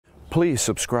please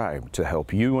subscribe to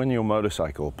help you and your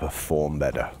motorcycle perform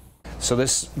better. So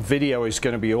this video is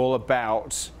going to be all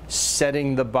about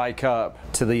setting the bike up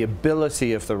to the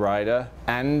ability of the rider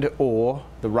and or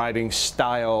the riding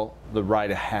style the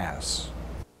rider has.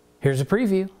 Here's a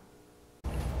preview.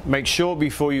 Make sure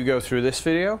before you go through this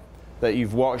video that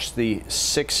you've watched the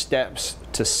 6 steps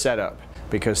to setup,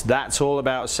 because that's all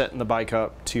about setting the bike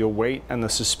up to your weight and the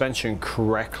suspension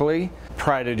correctly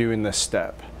prior to doing this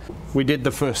step. We did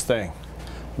the first thing,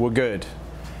 we're good,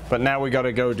 but now we got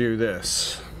to go do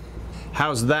this.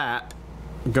 How's that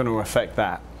going to affect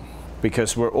that?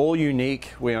 Because we're all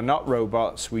unique, we are not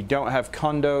robots, we don't have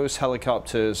condos,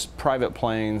 helicopters, private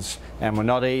planes, and we're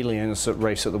not aliens that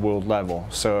race at the world level.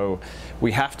 So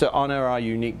we have to honor our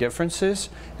unique differences,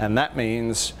 and that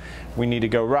means we need to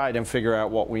go ride and figure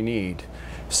out what we need.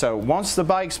 So once the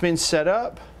bike's been set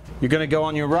up, you're going to go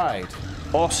on your ride.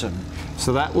 Awesome.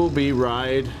 So that will be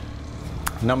ride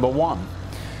number 1.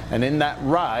 And in that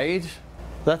ride,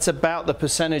 that's about the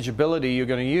percentage ability you're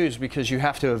going to use, because you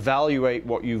have to evaluate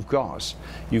what you've got.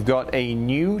 You've got a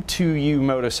new to you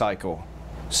motorcycle.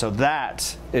 So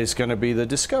that is going to be the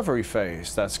discovery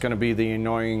phase. That's going to be the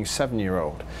annoying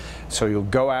 7-year-old. So you'll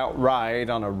go out ride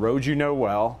on a road you know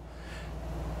well,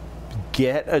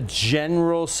 get a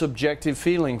general subjective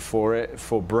feeling for it,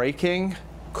 for braking,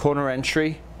 corner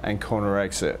entry, and corner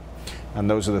exit. And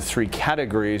those are the 3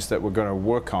 categories that we're going to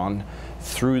work on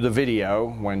through the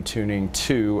video when tuning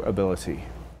to ability.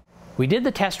 We did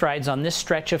the test rides on this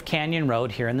stretch of canyon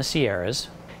road here in the Sierras.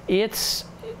 It's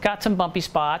got some bumpy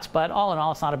spots, but all in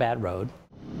all, it's not a bad road.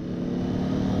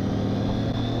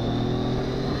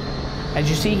 As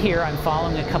you see here, I'm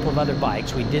following a couple of other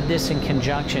bikes. We did this in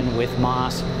conjunction with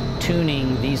Moss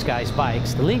tuning these guys'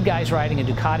 bikes. The lead guy's riding a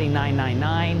Ducati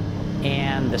 999,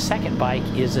 and the second bike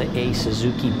is a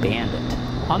Suzuki Bandit.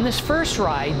 On this first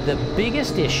ride, the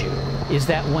biggest issue is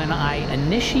that when I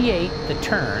initiate the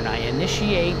turn, I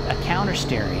initiate a counter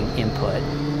steering input,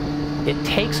 it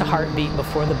takes a heartbeat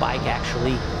before the bike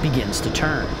actually begins to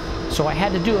turn. So I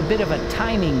had to do a bit of a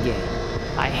timing game.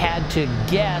 I had to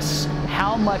guess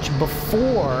how much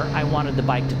before I wanted the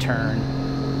bike to turn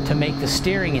to make the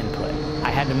steering input. I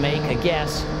had to make a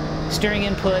guess, steering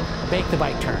input, make the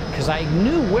bike turn, because I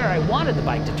knew where I wanted the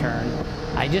bike to turn.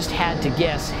 I just had to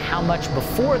guess how much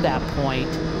before that point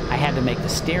I had to make the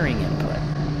steering input.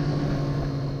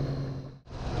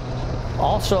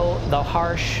 Also, the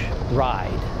harsh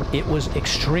ride. It was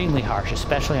extremely harsh,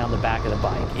 especially on the back of the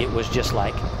bike. It was just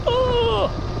like, oh,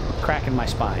 cracking my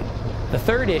spine. The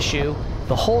third issue,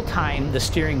 the whole time the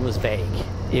steering was vague.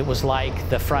 It was like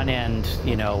the front end,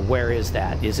 you know, where is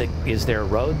that? Is there a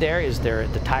road there? Is there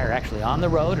the tire actually on the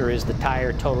road, or is the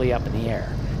tire totally up in the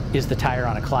air? Is the tire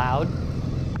on a cloud?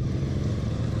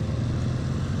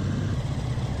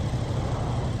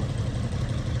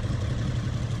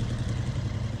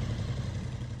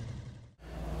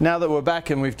 Now that we're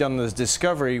back and we've done this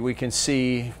discovery, we can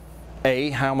see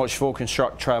how much full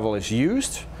construct travel is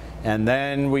used, and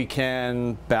then we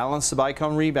can balance the bike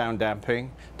on rebound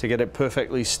damping to get it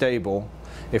perfectly stable.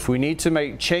 If we need to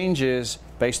make changes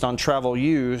based on travel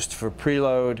used for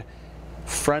preload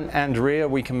front and rear,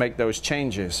 we can make those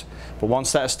changes. But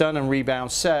once that's done and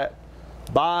rebound set,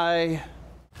 bye.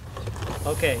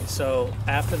 Okay, so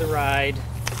after the ride,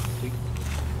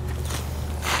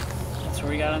 that's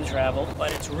where we got on travel,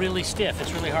 but it's really stiff.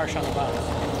 It's really harsh on the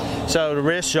bottom. So the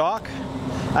rear shock,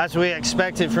 as we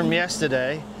expected from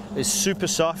yesterday, is super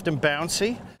soft and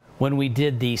bouncy. When we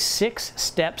did the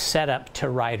 6-step setup to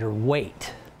rider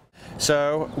weight.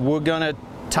 So we're gonna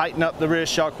tighten up the rear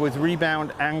shock with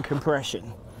rebound and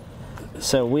compression.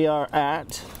 So we are at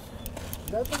Is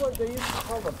that the one they used to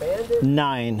call the Bandit?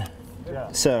 9.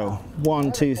 Yeah. So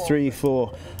 1, 2, 3,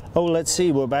 4. Oh, let's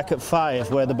see, we're back at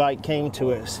 5 where the bike came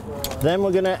to us. Then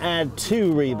we're gonna add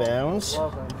 2 rebounds.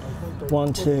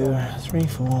 1, 2, 3,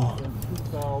 4,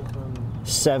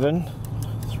 7,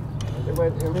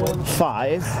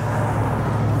 5.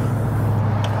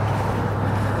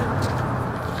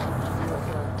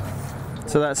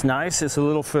 So that's nice, it's a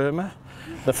little firmer.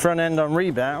 The front end on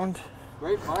rebound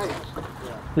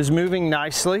is moving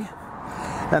nicely,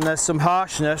 and there's some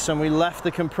harshness, and we left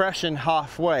the compression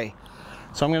halfway.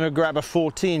 So I'm going to grab a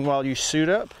 14 while you suit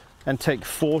up and take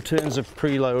 4 turns of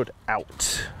preload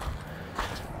out.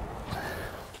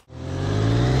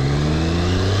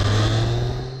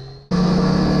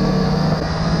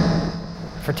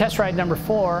 For test ride number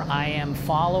 4, I am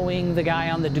following the guy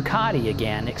on the Ducati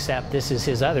again, except this is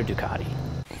his other Ducati.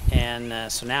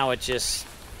 And so now it just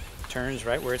turns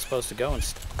right where it's supposed to go and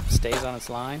stays on its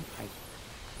line.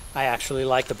 I actually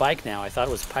like the bike now. I thought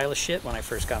it was a pile of shit when I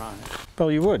first got on it.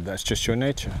 Well, you would. That's just your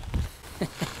nature.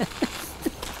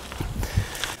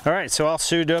 All right, so I'll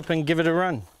suit up and give it a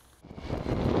run.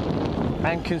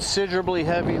 I'm considerably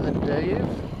heavier than Dave.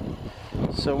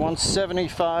 So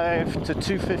 175 to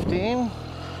 215.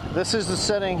 This is the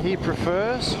setting he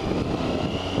prefers.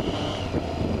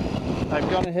 I've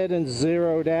gone ahead and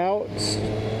zeroed out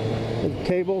the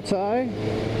cable tie.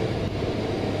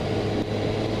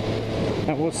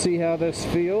 And we'll see how this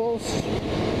feels.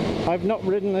 I've not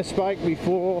ridden this bike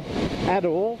before at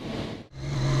all.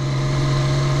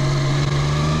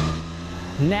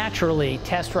 Naturally,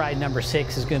 test ride number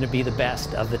 6 is going to be the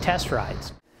best of the test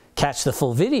rides. Catch the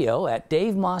full video at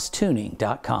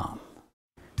DaveMossTuning.com.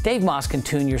 Dave Moss can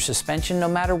tune your suspension no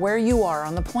matter where you are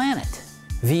on the planet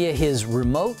via his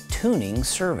remote tuning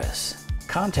service.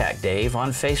 Contact Dave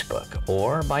on Facebook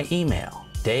or by email,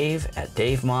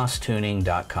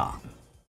 dave@DaveMossTuning.com.